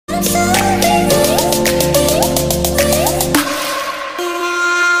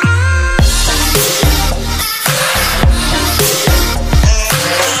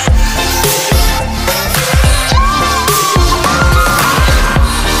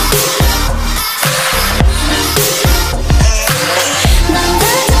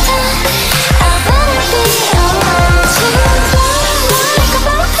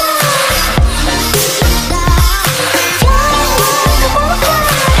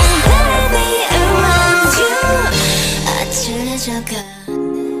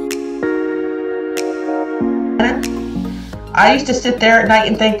I used to sit there at night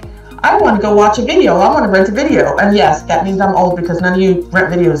and think, I want to go watch a video. I want to rent a video. And yes, that means I'm old because none of you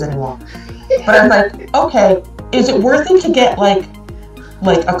rent videos anymore. But I'm like, okay, is it worth it to get like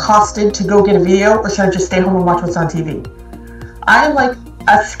accosted to go get a video, or should I just stay home and watch what's on TV? I am like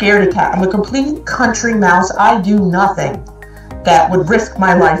a scaredy cat. I'm a complete country mouse. I do nothing that would risk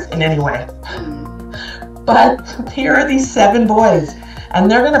my life in any way. But here are these 7 boys, and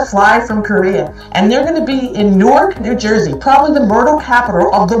they're going to fly from Korea, and they're going to be in Newark, New Jersey, probably the myrtle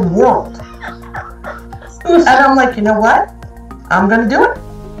capital of the world. And I'm like, you know what? I'm going to do it.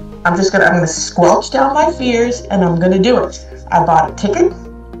 I'm going to squelch down my fears, and I'm going to do it. I bought a ticket.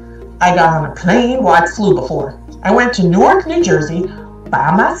 I got on a plane. Well, I flew before. I went to Newark, New Jersey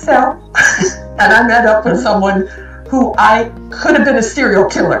by myself, and I met up with someone who I could have been a serial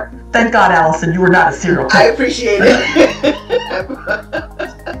killer. Thank God, Allison, you were not a serial killer. I appreciate it.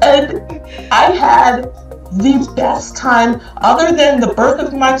 And I had the best time, other than the birth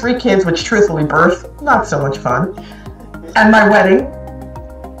of my 3 kids, which truthfully, not so much fun, and my wedding.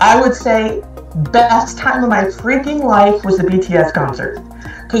 I would say best time of my freaking life was the BTS concert.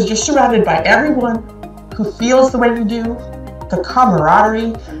 Because you're surrounded by everyone who feels the way you do, the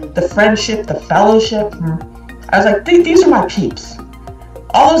camaraderie, the friendship, the fellowship. I was like, these are my peeps.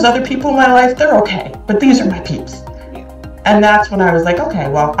 All those other people in my life, they're okay, but these are my peeps. And that's when I was like, okay,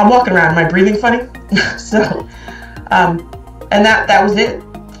 well, I'm walking around. Am I breathing funny? So, and that was it.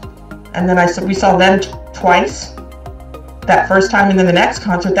 And then we saw them twice. That first time, and then the next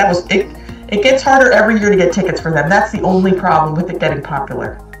concert, that was it. It gets harder every year to get tickets for them. That's the only problem with it getting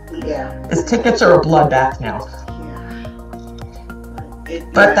popular. Yeah. Is tickets are a bloodbath now. Yeah.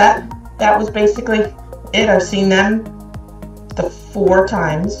 But that was basically it. I've seen them the 4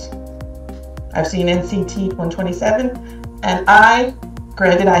 times. I've seen NCT 127, and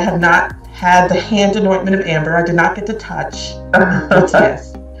granted, I have not had the hand anointment of Amber. I did not get to touch BTS.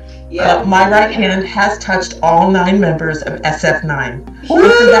 Yeah. My right hand has touched all 9 members of SF9. And for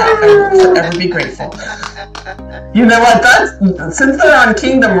that, I will forever be grateful. You know what? Since they're on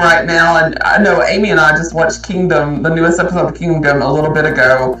Kingdom right now, and I know Amy and I just watched Kingdom, the newest episode of Kingdom, a little bit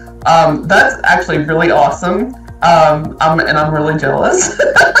ago. That's actually really awesome. I'm really jealous.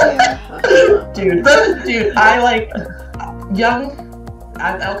 Dude, I like young.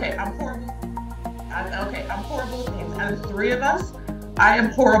 I'm horrible. I'm horrible with names. Out of the 3 of us, I am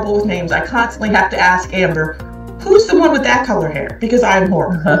horrible with names. I constantly have to ask Amber, who's the one with that color hair? Because I'm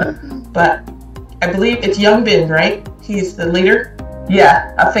horrible. But I believe it's Young Bin, right? He's the leader.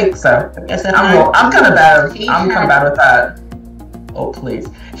 Yeah, I think so. I'm kind of bad. I'm kind of bad with that. Oh please!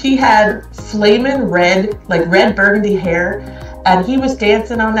 He had flamin' red, like red burgundy hair, and he was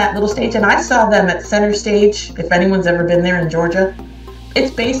dancing on that little stage. And I saw them at Center Stage. If anyone's ever been there in Georgia,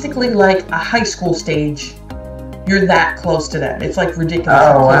 it's basically like a high school stage. You're that close to them. It's like ridiculous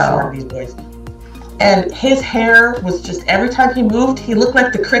how close you are to these boys. And his hair was just, every time he moved, he looked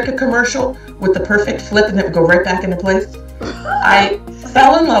like the Cricket commercial with the perfect flip, and it would go right back into place. I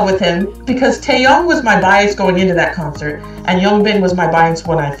fell in love with him because Taeyong was my bias going into that concert, and Youngbin was my bias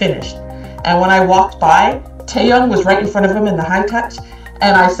when I finished. And when I walked by, Taeyong was right in front of him in the high touch,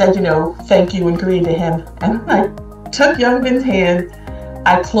 and I said, thank you in Korean to him. And I took Youngbin's hand,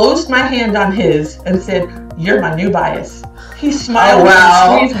 I closed my hand on his and said, "You're my new bias." He smiled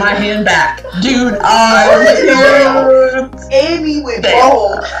and squeezed my hand back. Dude, Amy went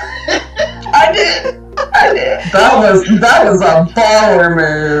bold. I did. That was a baller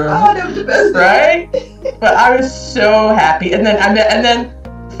move. Oh, that was the best, right? But I was so happy. And then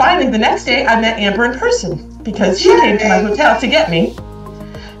finally the next day I met Amber in person because she came to my hotel to get me.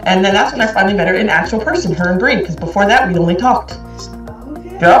 And then that's when I finally met her in actual person, her and Bree, because before that we only talked.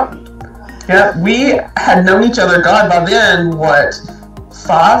 Okay. Yep, we had known each other, God, by then,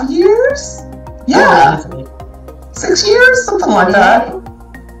 5 years? Yeah. 6 years? Something like that.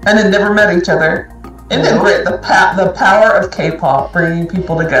 And then never met each other. Isn't it great? The power of K-pop bringing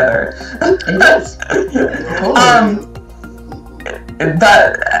people together. Isn't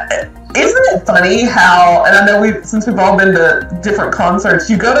it funny how, and I know since we've all been to different concerts,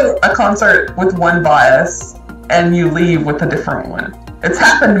 you go to a concert with one bias and you leave with a different one. It's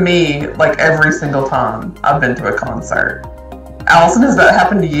happened to me like every single time I've been to a concert. Allison, has that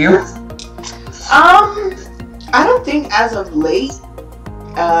happened to you? I don't think as of late.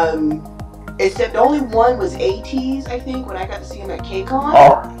 Except the only one was ATEEZ, I think, when I got to see him at KCON.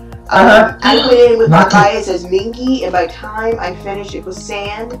 I went in with my bias as Mingy, and by the time I finished, it was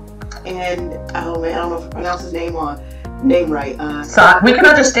Sand. And oh man, I don't know if I pronounce his name right. So we can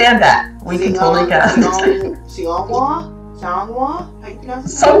understand that. We can totally get it. Songwa? How you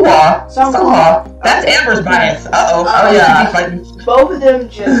pronounce it? Songwa. That's Amber's bias. Oh yeah. Both of them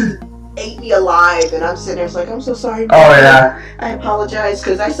just ate me alive, and I'm sitting there, it's like, I'm so sorry. Oh yeah. I apologize,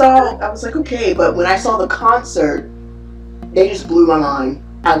 because I was like, okay, but when I saw the concert, they just blew my mind.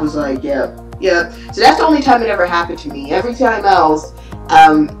 I was like, yeah. So that's the only time it ever happened to me. Every time else,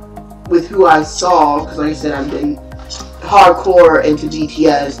 with who I saw, because like I said, I've been hardcore into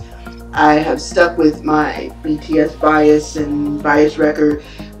BTS. I have stuck with my BTS bias and bias record.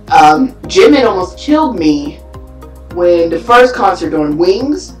 Jimin almost killed me when the first concert on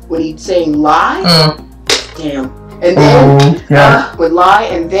Wings, when he sang Lie. Damn. And then with Lie,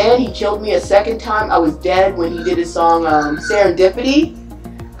 and then he killed me a second time. I was dead when he did his song Serendipity.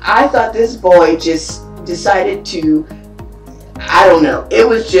 I thought this boy just decided to, I don't know. It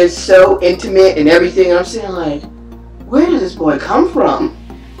was just so intimate and everything. I'm saying like, where did this boy come from?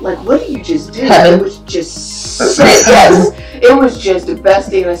 Like, what did you just do? It was just yes. It was just the best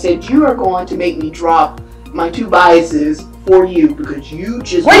thing. And I said, you are going to make me drop my 2 biases for you because you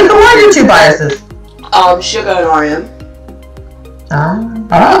just. Wait, who are your 2 biases? Suga and RM.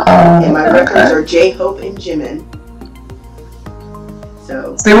 Uh-oh. And my records are J-Hope and Jimin.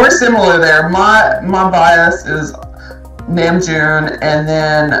 So. See, we're similar there. My bias is Namjoon, and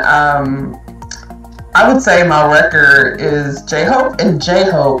then I would say my record is J-Hope, and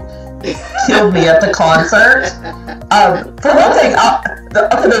J-Hope killed me at the concert. For one thing,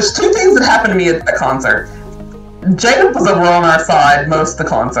 there's 2 things that happened to me at the concert. J-Hope was over on our side most of the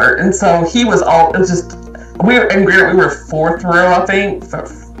concert, and so he was we were 4th row, I think. So,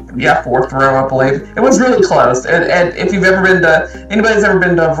 yeah, 4th row, I believe. It was really close. And if you've ever anybody's ever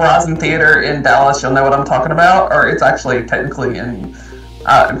been to Verizon Theater in Dallas, you'll know what I'm talking about. Or it's actually technically in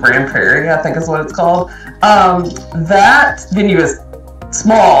Grand Prairie, I think is what it's called. That venue is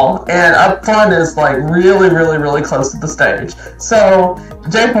small, and up front is like really, really, really close to the stage. So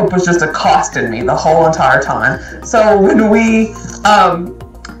J-Hope was just accosting me the whole entire time. So when we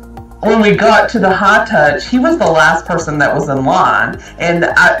got to the high touch, he was the last person that was in line. And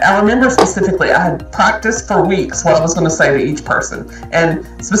I remember specifically, I had practiced for weeks what I was going to say to each person. And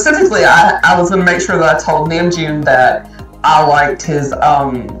specifically, I was going to make sure that I told Namjoon that I liked his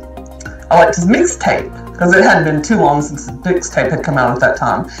mixtape, because it hadn't been too long since the mixtape had come out at that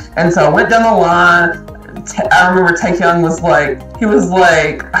time. And so I went down the line. I remember Taehyung was like,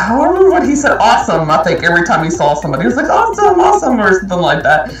 I don't remember what he said, awesome, I think every time he saw somebody. He was like, awesome, or something like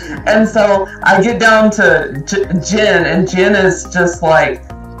that. And so I get down to Jin, and Jin is just like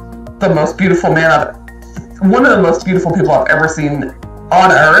the most beautiful man one of the most beautiful people I've ever seen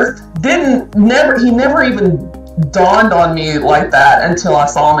on earth. He never even dawned on me like that until I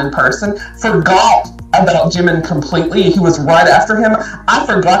saw him in person. Forgot about Jimin completely. He was right after him. I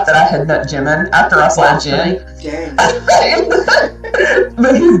forgot that I had met Jimin after I saw Jin.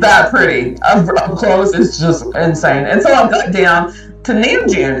 But he's that pretty. Up close, it's just insane. And so I got down to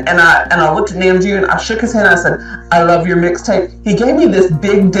Namjoon, and I looked at Namjoon, I shook his hand, I said, I love your mixtape. He gave me this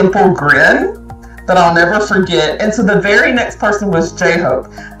big dimple grin that I'll never forget. And so the very next person was J-Hope.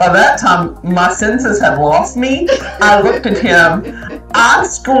 By that time, my senses had lost me. I looked at him, I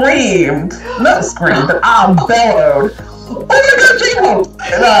screamed, not screamed, but I bellowed, oh my God, J-Hope!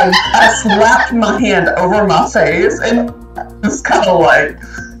 And I slapped my hand over my face, and just kind of like,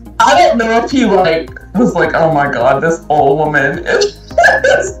 I don't know if he was like, oh my God, this old woman is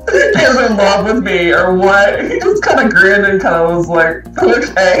in love with me or what. He just kind of grinned and kind of was like,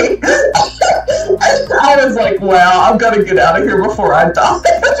 okay. I was like, wow, I've got to get out of here before I die.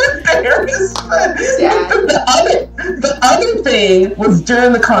 The other thing was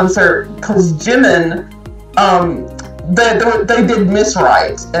during the concert, because Jimin, they did Miss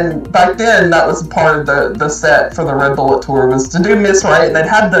Right, and back then that was part of the set for the Red Bullet tour, was to do Miss Right, and they'd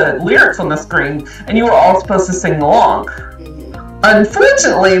have the lyrics on the screen, and you were all supposed to sing along.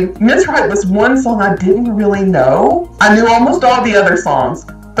 Unfortunately, Miss Right was one song I didn't really know. I knew almost all the other songs,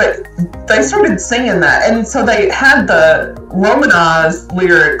 but they started singing that, and so they had the Romanized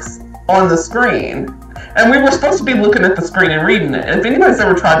lyrics on the screen. And we were supposed to be looking at the screen and reading it. And if anybody's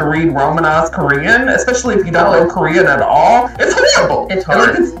ever tried to read Romanized Korean, especially if you don't know Korean at all, it's horrible. It's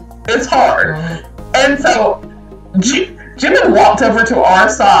hard. It's hard. And so Jimin walked over to our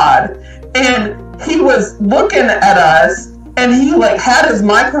side, and he was looking at us, and he had his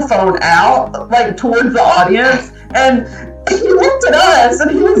microphone out towards the audience, and he looked at us,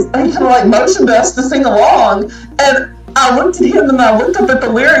 and he kind of motioned us to sing along, and I looked at him, and I looked up at the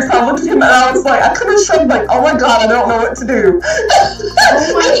lyrics. I looked at him, and I was like, I could have shrugged, oh my God, I don't know what to do.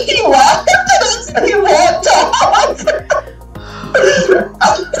 And he laughed at us, and he walked off.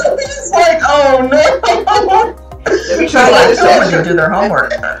 I was like, oh no. Let me try like, somebody do their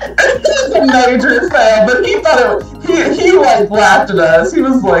homework. It's a major fail, but he thought it was, he like laughed at us. He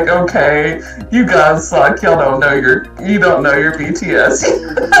was like, okay, you guys suck. You don't know your BTS.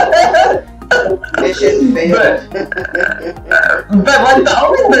 Mission failed. But like the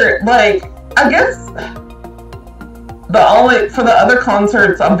only other, like, I guess for the other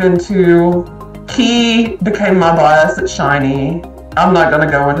concerts I've been to, Key became my bias at SHINee. I'm not gonna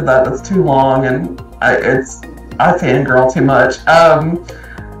go into that. That's too long, and I fangirl too much.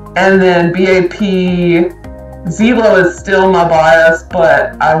 And then BAP, Zelo is still my bias,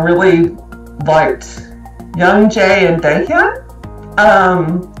 but I really liked Young Jae and Daehyun.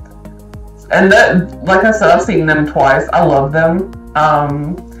 And that, like I said, I've seen them twice. I love them.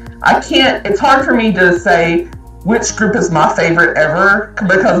 It's hard for me to say which group is my favorite ever,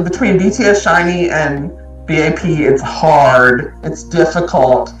 because between BTS, SHINee, and BAP, it's hard. It's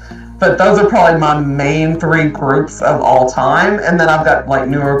difficult. But those are probably my main three groups of all time. And then I've got like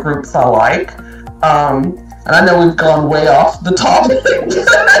newer groups I like. And I know we've gone way off the topic.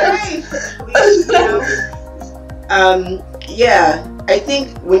 Yeah, I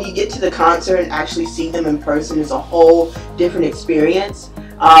think when you get to the concert and actually see them in person is a whole different experience.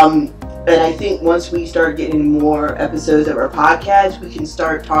 And I think once we start getting more episodes of our podcast, we can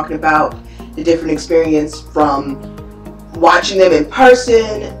start talking about the different experience from watching them in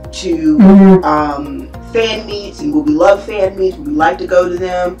person to fan meets, and will we love fan meets, would we like to go to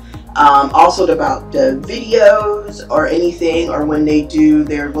them. Also about the videos or anything, or when they do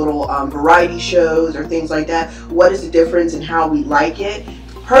their little variety shows or things like that. What is the difference and how we like it?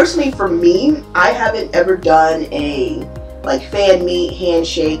 Personally, for me, I haven't ever done a like fan meet,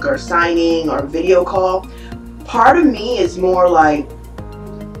 handshake, or signing, or video call. Part of me is more like,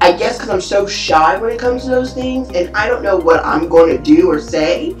 I guess because I'm so shy when it comes to those things, and I don't know what I'm going to do or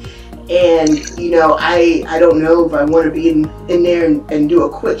say. And, I don't know if I want to be in there and do a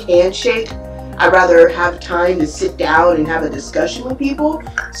quick handshake. I'd rather have time to sit down and have a discussion with people.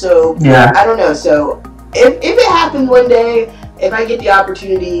 So, yeah. I don't know. So, if it happens one day, if I get the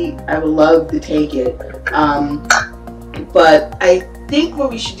opportunity, I would love to take it. But I think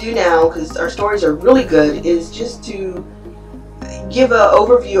what we should do now, because our stories are really good, is just to give an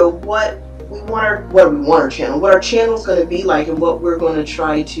overview of what our channel's going to be like, and what we're going to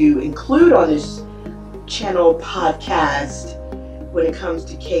try to include on this channel podcast when it comes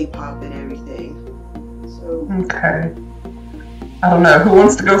to K-pop and everything. So okay, I don't know who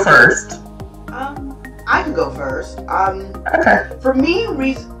wants to go first. I can go first. Okay. For me,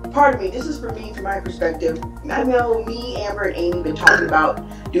 this is for me, from my perspective. I know me, Amber, and Amy have been talking about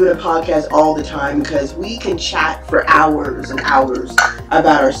doing a podcast all the time because we can chat for hours and hours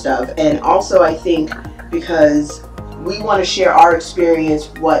about our stuff. And also, I think because we want to share our experience,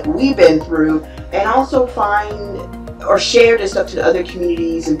 what we've been through, and also find or share this stuff to the other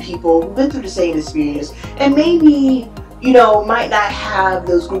communities and people who've been through the same experience, and maybe might not have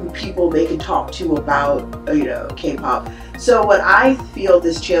those group of people they can talk to about K-pop. So what I feel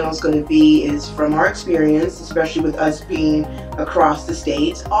this channel is going to be is from our experience, especially with us being across the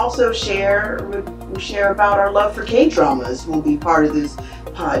states. Also share about our love for K-dramas will be part of this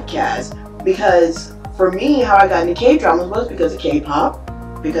podcast. Because for me, how I got into K-dramas was because of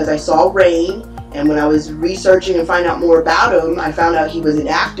K-pop, because I saw Rain, and when I was researching and finding out more about him, I found out he was an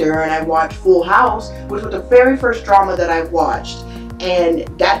actor, and I watched Full House, which was the very first drama that I watched, and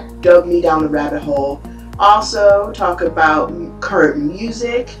that dug me down the rabbit hole. Also, talk about current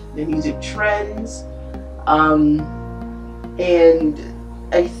music, the music trends, and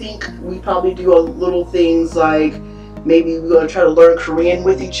I think we probably do little things like maybe we're going to try to learn Korean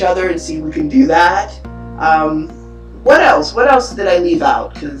with each other and see if we can do that. What else? What else did I leave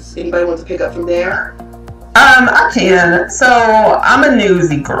out? Because anybody wants to pick up from there? I can. So I'm a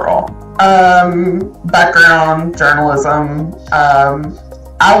newsy girl. Background journalism.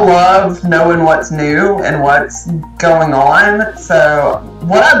 I love knowing what's new and what's going on. So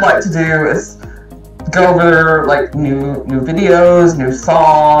what I'd like to do is go over like new videos, new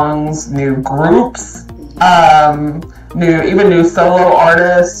songs, new groups, new solo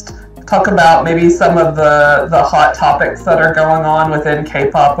artists. Talk about maybe some of the hot topics that are going on within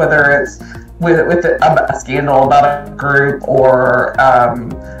K-pop, whether it's with a scandal about a group or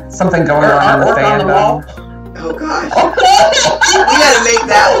something going on in the fandom. Oh gosh. We gotta make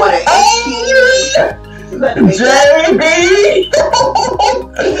that one an 18. JB.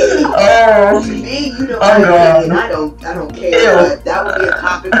 Oh. Me, and I don't care. But that would be a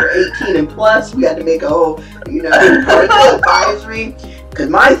topic for 18 and plus. We got to make a whole, parental advisory. Because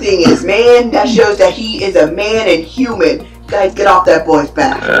my thing is, man, that shows that he is a man and human. You guys get off that boy's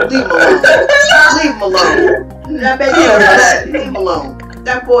back. Leave him alone. Leave him alone. I bet you that name alone.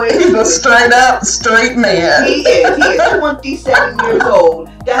 That boy is... He's a straight man. He is 27 years old.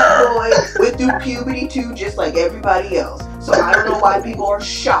 That boy went through puberty too, just like everybody else. So I don't know why people are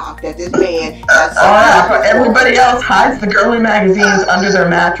shocked that this man has... Everybody else hides the girly magazines under their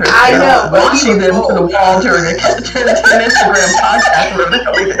mattress. I know, but watching them to the wall during an Instagram podcast.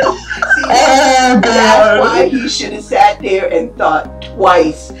 That's why he should have sat there and thought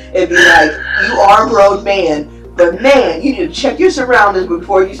twice and be like, you are a grown man, but man, you need to check your surroundings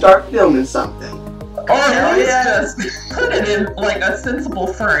before you start filming something. Or at least just put it in like a sensible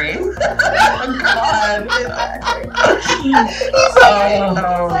frame. God. He's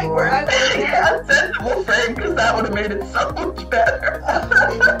like where I was a sensible frame, because that would have made it so much better.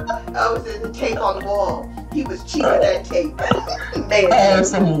 I was in the tape on the wall. He was cheap with that tape. Man. Oh,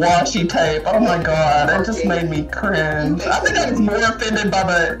 some washi tape. Oh my God. It just made me cringe. I think I was more offended by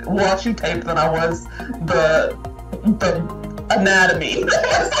the washi tape than I was the anatomy.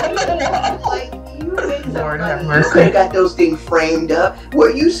 Like, Lord have mercy. You could have got those things framed up. Were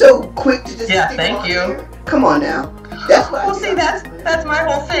you so quick to just thank you. Here? Come on now. That's what. Well, see, that's my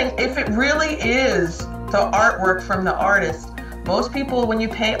whole thing. If it really is the artwork from the artist, most people, when you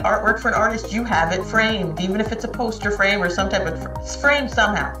pay artwork for an artist, you have it framed, even if it's a poster frame or some type of it's framed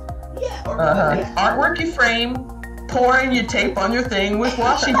somehow. Yeah. Artwork you frame, pour in your tape on your thing with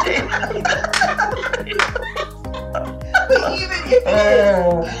washi tape. But even if it's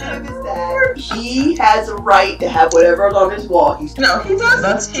that, he has a right to have whatever's on his wall. He does. He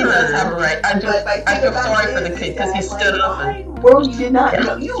does have a right. I feel sorry for the kid because he stood up and. Well, you did not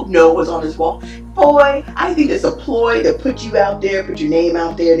know. You know what's on his wall. Boy, I think it's a ploy to put you out there, put your name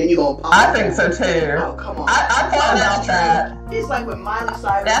out there, and then you're going to pop I think so too. Oh, come on. I thought about that. It's like when Miley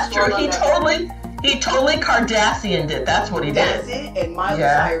Cyrus. That's true. He totally Kardashian'd it. That's what he did. That's it. And Miley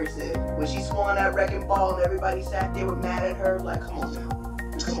Cyrus did. When she swung that wrecking ball and everybody sat there were mad at her, like, come on now.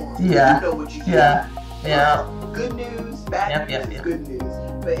 Come on. Yeah. You know what you do. Yeah. Good news, bad news is good news.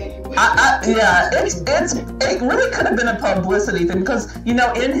 But anyway. It really could have been a publicity thing because,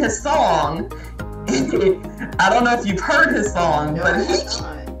 in his song, I don't know if you've heard his song, but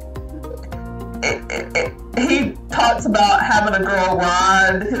he talks about having a girl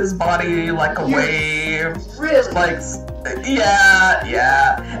ride his body like a wave. Really? Like,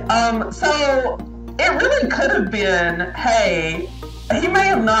 so it really could have been, hey, he may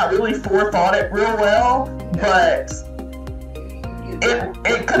have not really forethought it real well, but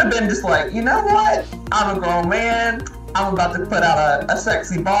it could have been just like, you know what? I'm a grown man. I'm about to put out a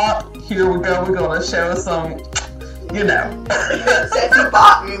sexy bop. Here we go. We're going to show some, Sexy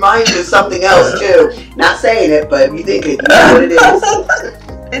bop reminds you of something else, too. Not saying it, but you think it. You know what it is.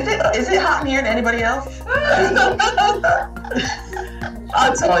 Is it hot in here to anybody else?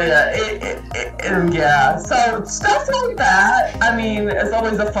 I'll tell you, so stuff like that, I mean, it's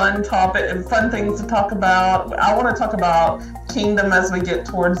always a fun topic and fun things to talk about. I want to talk about Kingdom as we get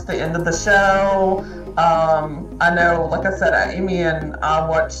towards the end of the show. I know, like I said, Amy and I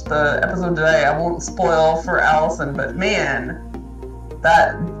watched the episode today. I won't spoil for Allison, but man,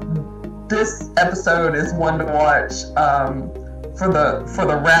 this episode is one to watch for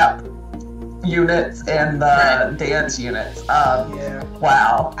the rap units and the dance units.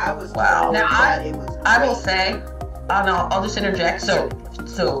 Wow. Wow. Now I will say, I'll just interject. So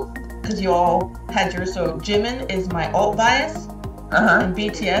because you all had yours. So Jimin is my alt bias, and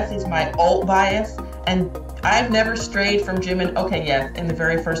BTS is my alt bias, and I've never strayed from Jimin. Okay, yeah, in the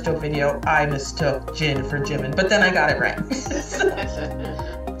very first dope video, I mistook Jin for Jimin, but then I got it right.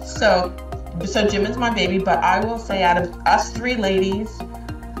 So Jimin's my baby, but I will say, out of us three ladies,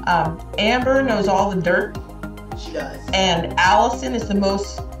 Amber knows all the dirt. She does. And Allison is the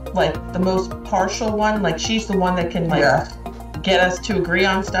most partial one. Like, she's the one that can get us to agree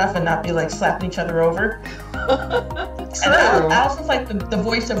on stuff and not be like slapping each other over. And Allison's like the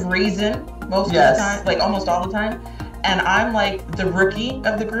voice of reason most of the time, like almost all the time. And I'm like the rookie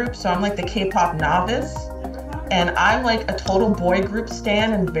of the group, so I'm like the K-pop novice. And I'm like a total boy group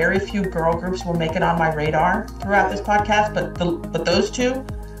stan, and very few girl groups will make it on my radar throughout this podcast. But those two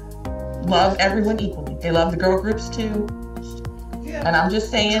love everyone equally. They love the girl groups too. Yeah. And I'm just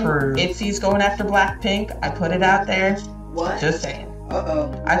saying, ITZY's going after Blackpink. I put it out there. What? Just saying.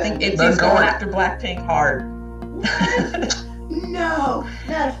 Uh-oh. I think ITZY's going after Blackpink hard. No,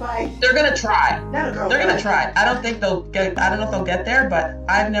 not a fight. They're gonna try. Not a girl. They're gonna try. I don't know if they'll get there, but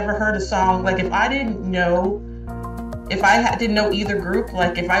I've never heard a song like, if I didn't know either group,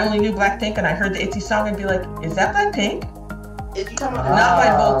 like if I only knew Blackpink and I heard the ITZY song, I'd be like, is that Blackpink? If you talking about not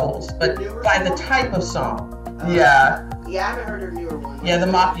by vocals, but by the type of song. Yeah, I haven't heard her newer one. Yeah, the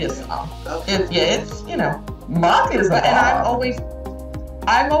Mafia song. Okay. It's Mommy is and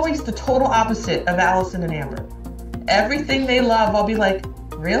I'm always the total opposite of Allison and Amber. Everything they love, I'll be like,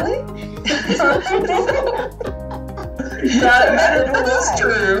 really? That is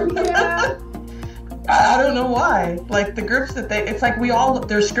true. Yeah. I don't know why. Like the groups that it's like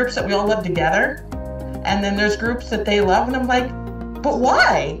there's groups that we all love together, and then there's groups that they love, and I'm like, but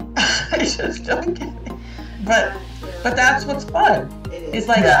why? I just don't get it. But that's what's fun. It's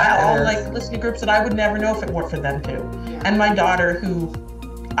like I'll like listen to groups that I would never know if it weren't for them too. Yeah. And my daughter, who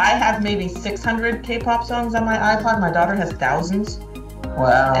I have maybe 600 K-pop songs on my iPod, my daughter has thousands.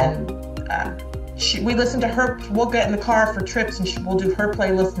 Wow. And we listen to her. We'll get in the car for trips, and we'll do her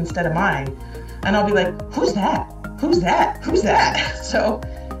playlist instead of mine. And I'll be like, who's that? Who's that? Who's that? So,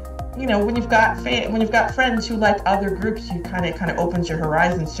 you know, when you've got friends who like other groups, you kind of opens your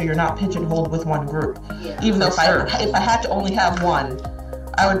horizons, so you're not pigeonholed with one group. Yeah. Even though if I had to only have one,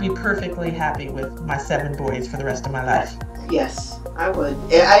 I would be perfectly happy with my 7 boys for the rest of my life. Yes, I would.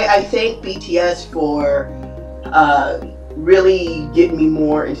 I thank BTS for really getting me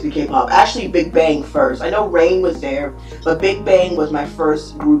more into the K-pop. Actually, Big Bang first. I know Rain was there, but Big Bang was my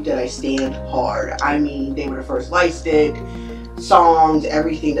first group that I stand hard. I mean, they were the first light stick, songs,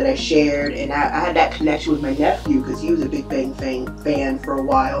 everything that I shared, and I had that connection with my nephew because he was a Big Bang fan for a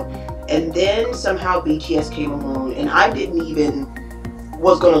while. And then somehow BTS came along, and I didn't even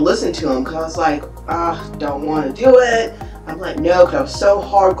was going to listen to him because I was like, don't want to do it. I'm like, no, because I was so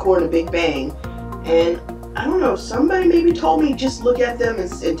hardcore in the Big Bang. And I don't know, somebody maybe told me just look at them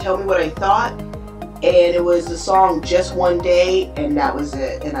and tell me what I thought. And it was the song Just One Day, and that was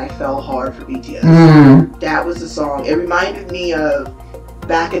it. And I fell hard for BTS. That was the song. It reminded me of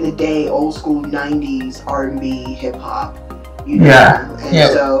back in the day, old school 90s R&B hip hop. You know? Yeah.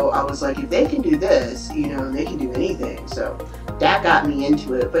 And so I was like, if they can do this, you know, they can do anything. So that got me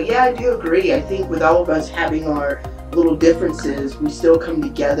into it. But yeah, I do agree. I think with all of us having our little differences, we still come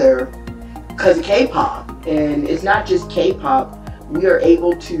together because of K-pop. And it's not just K-pop. We are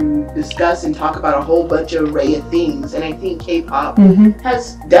able to discuss and talk about a whole bunch of array of things. And I think K-pop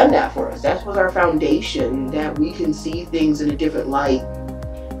has done that for us. That was our foundation, that we can see things in a different light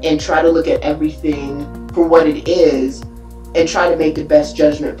and try to look at everything for what it is and try to make the best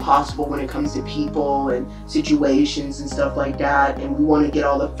judgment possible when it comes to people and situations and stuff like that. And we want to get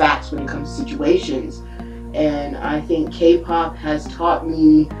all the facts when it comes to situations. And I think K-pop has taught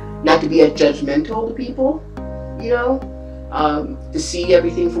me not to be as judgmental to people, you know, to see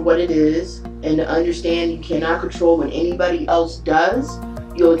everything for what it is and to understand you cannot control what anybody else does.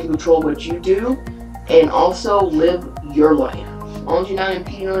 You only can control what you do, and also live your life. As long as you're not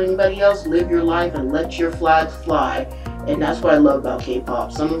impeding on anybody else, live your life and let your flag fly. And that's what I love about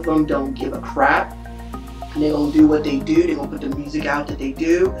K-pop. Some of them don't give a crap. They're going to do what they do. They're going to put the music out that they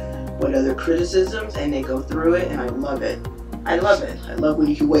do with other criticisms, and they go through it, and I love it. I love it. I love when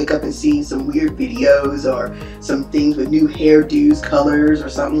you can wake up and see some weird videos or some things with new hairdos, colors, or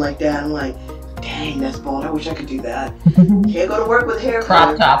something like that. I'm like, dang, that's bold. I wish I could do that. Can't go to work with hair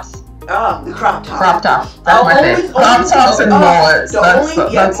Crop tops. Oh, the crop top. Crop tops. That's my favorite. Crop tops and mullets. That's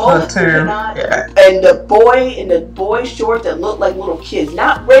the two. Yeah. And the boy shorts that look like little kids,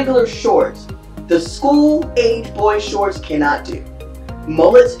 not regular shorts. The school age boy shorts cannot do.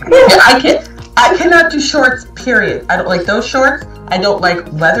 Mullets. Yeah, I cannot do shorts, period. I don't like those shorts. I don't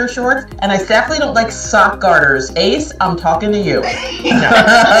like leather shorts. And I definitely don't like sock garters. Ace, I'm talking to you. I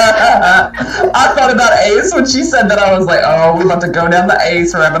thought about Ace when she said that. I was like, oh, we're about to go down the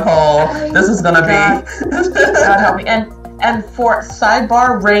Ace rabbit hole. This is going to be. God help me. And for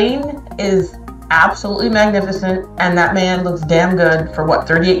sidebar, Rain is absolutely magnificent. And that man looks damn good for what,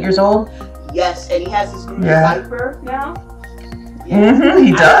 38 years old? Yes, and he has his group Cypher now. Yeah.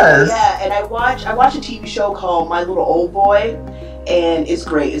 He does. And I watch a TV show called My Little Old Boy, and it's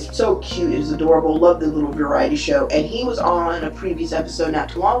great. It's so cute. It's adorable. Love the little variety show. And he was on a previous episode not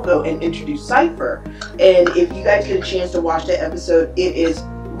too long ago and introduced Cypher. And if you guys get a chance to watch that episode, it is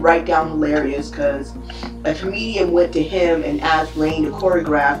right down hilarious because a comedian went to him and asked Rain to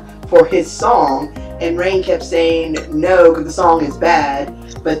choreograph for his song, and Rain kept saying no because the song is bad.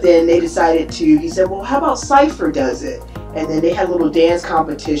 But then they decided he said, well, how about Cypher does it? And then they had a little dance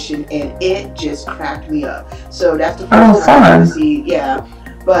competition, and it just cracked me up. So that's the first time I see. Yeah,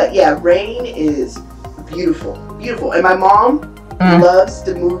 but yeah, Rain is beautiful, beautiful. And my mom loves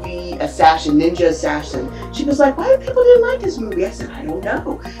the movie Ninja Assassin. She was like, "Why people didn't like this movie?" I said, "I don't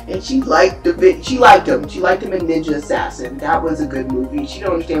know." And she liked him. She liked him in Ninja Assassin. That was a good movie. She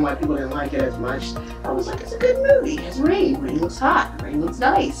don't understand why people didn't like it as much. I was like, "It's a good movie. It's Rain. Rain looks hot. Rain looks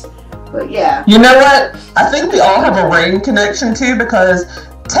nice." But yeah. You know what? I think we all have a Rain connection too, because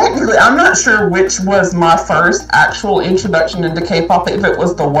technically, I'm not sure which was my first actual introduction into K-pop. If it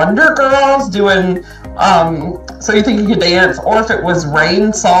was the Wonder Girls doing So You Think You Could Dance, or if it was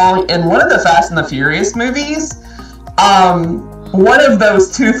Rain's song in one of the Fast and the Furious movies. One of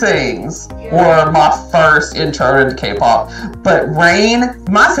those two things were my first intro into K-pop. But Rain,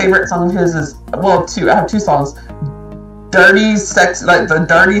 my favorite song of his is, well, I have two songs. Dirty Sex, like the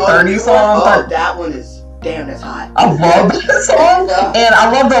Dirty 30 song. Oh, that one is, damn, that's hot. I love that song, and I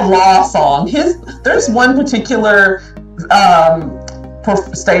love the Law song. There's one particular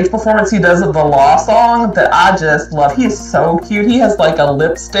stage performance he does of the Law song that I just love. He is so cute. He has like a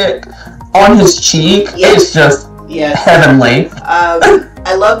lipstick on his cheek. Yes. It's just heavenly.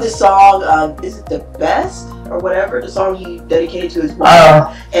 I love this song. Is it The Best or whatever? The song he dedicated to his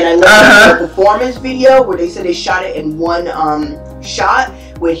wife. And I love the performance video where they said they shot it in one shot,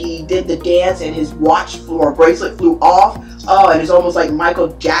 when he did the dance and his watch or bracelet flew off. Oh, and it's almost like Michael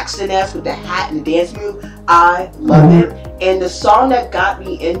Jackson-esque with the hat and the dance move. I love it. And the song that got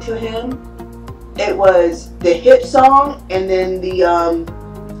me into him, it was the hip song, and then the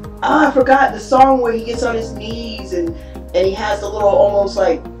I forgot the song where he gets on his knees and he has the little, almost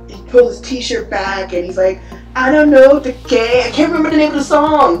like, he pulls his t-shirt back and he's like, I don't know the K. I can't remember the name of the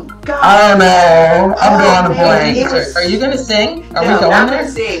song. God. I don't know. I'm going to blank. Are you going to sing? Are we going there? I'm going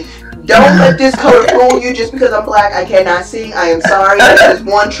to sing. Don't let this color fool you just because I'm black. I cannot sing. I am sorry. That is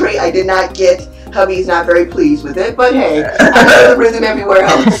one trait I did not get. Hubby's not very pleased with it. But hey, I know the rhythm everywhere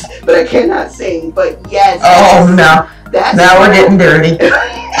else. But I cannot sing. But yes. Oh, no. Now we're getting dirty.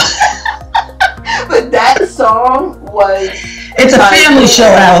 But that song was... It's a family show,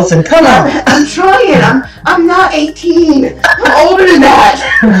 Allison. Come on. I'm trying. I'm not 18. I'm older than that.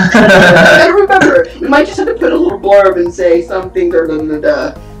 I gotta remember. We might just have to put a little blurb and say something.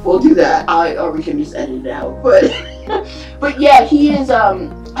 We'll do that. Or we can just edit it out. But yeah, he is.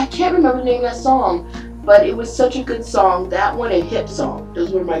 I can't remember the name of that song, but it was such a good song. That one and Hip Song.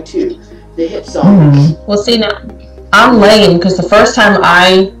 Those were my two. The Hip Songs. Well, see now. I'm lame because the first time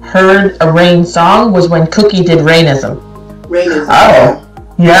I heard a Rain song was when Cookie did Rainism. Oh,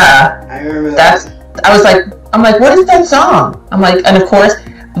 yeah. I remember that. I'm like, what is that song? I'm like, and of course,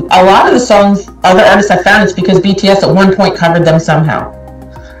 a lot of the songs, other artists I found, it's because BTS at one point covered them somehow.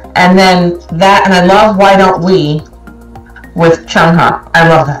 And then that, and I love Why Don't We with Chungha. I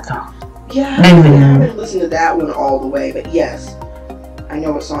love that song. Yeah, I haven't listened to that one all the way, but yes, I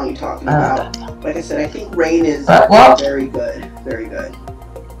know what song you're talking about. Like I said, I think Rain is very good. Very good.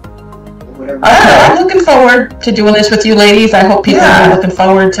 I'm looking forward to doing this with you ladies. I hope people are looking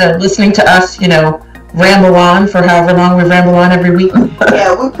forward to listening to us, ramble on for however long we ramble on every week.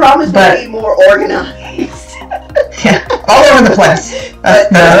 Yeah, we promise to be more organized. Yeah, all over the place.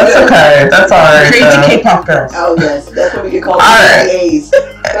 That's okay. That's all right. Crazy K-pop girls. Oh yes, that's what we can call CAs.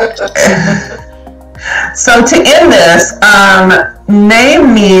 So to end this,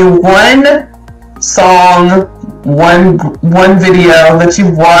 name me one song, one video that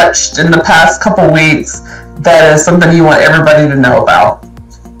you've watched in the past couple weeks that is something you want everybody to know about.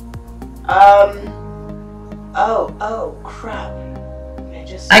 Oh crap.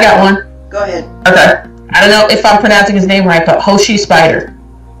 I got one. Go ahead. Okay. I don't know if I'm pronouncing his name right, but Hoshi Spider.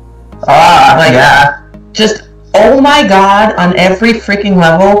 Yeah. Just, oh my god, on every freaking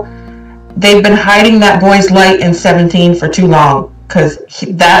level. They've been hiding that boy's light in 17 for too long. Because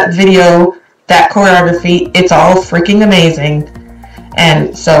that video, that choreography, it's all freaking amazing.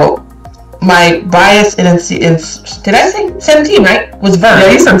 And so, my bias in did I say 17, right? Was Vern.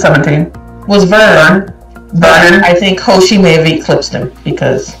 Yeah, you said 17. Was Vern. But I think Hoshi may have eclipsed him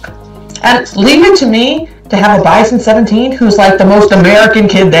because... And leave it to me to have a bias in 17 who's like the most American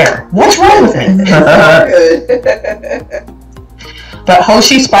kid there. What's wrong with me? But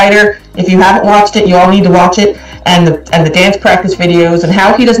Hoshi Spider, if you haven't watched it, you all need to watch it. And the dance practice videos and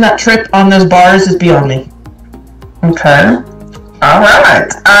how he does not trip on those bars is beyond me. Okay. All right.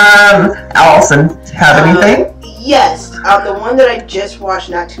 Allison, have anything? Yes. The one that I just watched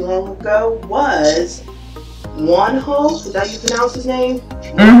not too long ago was Wonho. Is that how you pronounce his name?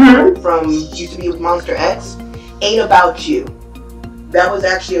 Mm-hmm. From used to be with Monster X. Ain't About You. That was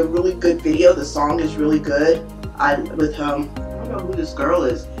actually a really good video. The song is really good. I don't know who this girl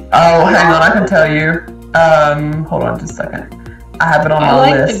is. Oh, hang on, I can tell you. Hold on just a second. I have it on my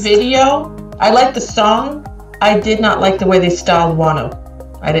list. I like the video. I like the song. I did not like the way they styled Wano.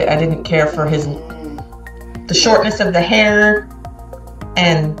 I didn't care for the shortness of the hair,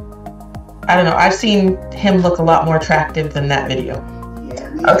 and I don't know. I've seen him look a lot more attractive than that video.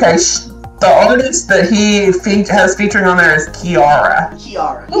 Okay, The artist that he has featuring on there is Kiara.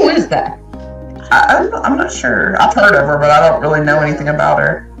 Who is that? I'm not sure. I've heard of her, but I don't really know anything about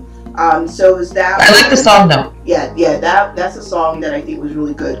her. So is that? I like the song though. Yeah. That's a song that I think was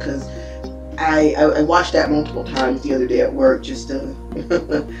really good because I watched that multiple times the other day at work just to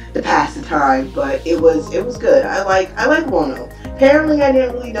to pass the time. But it was good. I like Bono. Apparently, I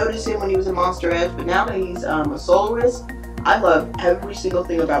didn't really notice him when he was in Monster Edge, but now that he's a soloist, I love every single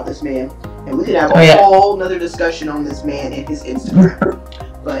thing about this man. And we could have a whole nother discussion on this man and his Instagram.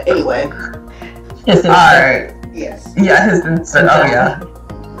 But anyway. Alright. Yes. Yeah, his Instagram. Oh,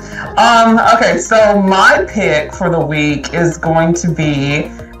 yeah. Okay, so my pick for the week is going to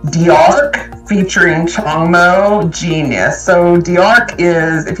be Diark featuring Changmo, Genius. So Diark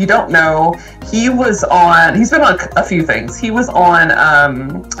is, if you don't know, he's been on a few things. He was on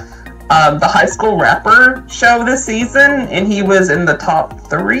the High School Rapper show this season, and he was in the top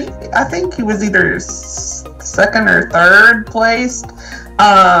 3. I think he was either second or third placed.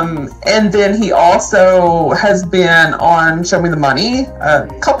 And then he also has been on Show Me the Money a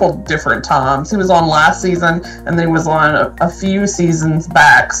couple different times. He was on last season, and then he was on a few seasons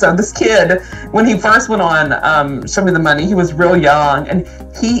back. So this kid, when he first went on Show Me the Money, he was real young, and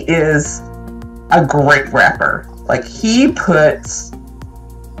he is a great rapper. Like, he puts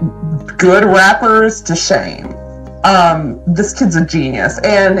good rappers to shame. This kid's a genius,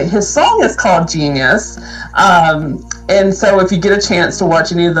 and his song is called Genius. And so if you get a chance to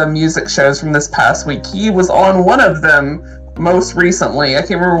watch any of the music shows from this past week, he was on one of them most recently. I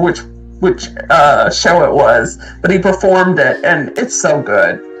can't remember which show it was, but he performed it, and it's so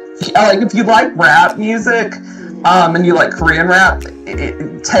good. Like, if you like rap music, and you like Korean rap,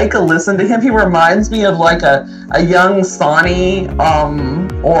 take a listen to him. He reminds me of like a young Sonny,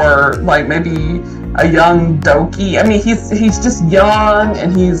 or like maybe a young Doki. I mean, he's just young,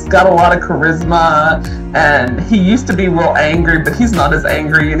 and he's got a lot of charisma, and he used to be real angry, but he's not as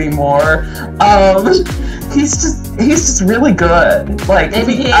angry anymore. He's just really good. Like,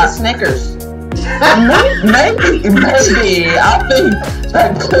 maybe he ate Snickers. Maybe. I think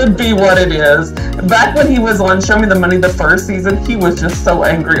that could be what it is. Back when he was on Show Me the Money the first season, he was just so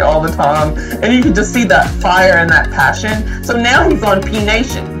angry all the time, and you could just see that fire and that passion. So now he's on P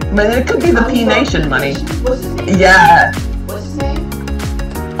Nation. But it could be the P Nation money. What's his name? Yeah. What's his name?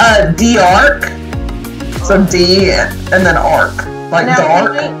 D-Ark. So D and then Ark. Like now,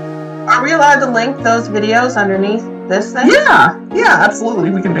 dark. Are we allowed to link those videos underneath this thing? Yeah, absolutely.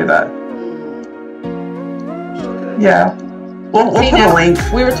 We can do that. Yeah. We'll put a link.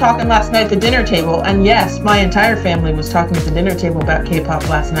 We were talking last night at the dinner table, and yes, my entire family was talking at the dinner table about K-pop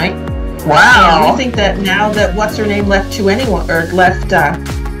last night. Wow. And we think that now that what's her name left to anyone, or left Dara,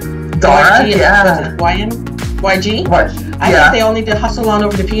 YG, yeah. YG? I think they all need to hustle on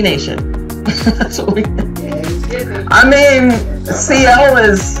over to P Nation. That's what we. I mean, CL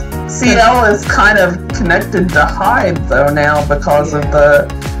is kind of connected to Hyde though now because of the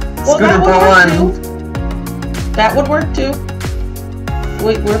Scooter Braun. That would work too.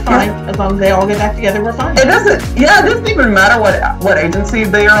 We're fine. As long as they all get back together, we're fine. It doesn't even matter what agency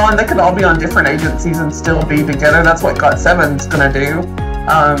they are on. They could all be on different agencies and still be together. That's what GOT7's gonna do,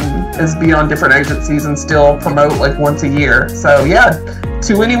 is be on different agencies and still promote like once a year. So yeah,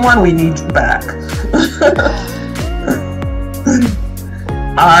 to anyone, we need you back.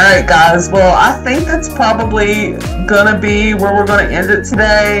 Alright guys, well I think that's probably gonna be where we're gonna end it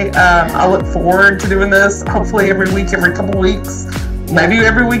today. I look forward to doing this, hopefully every week, every couple weeks. Maybe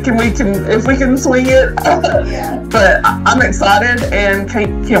every weekend if we can swing it. Yeah. But I'm excited and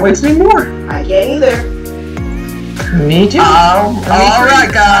can't wait to do more. I can't either. Me too.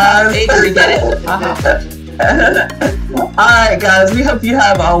 Alright guys. Adri, get it? Alright guys, we hope you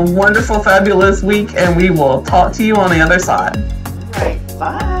have a wonderful, fabulous week, and we will talk to you on the other side. Right.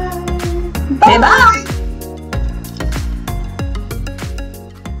 Bye. Bye. Bye.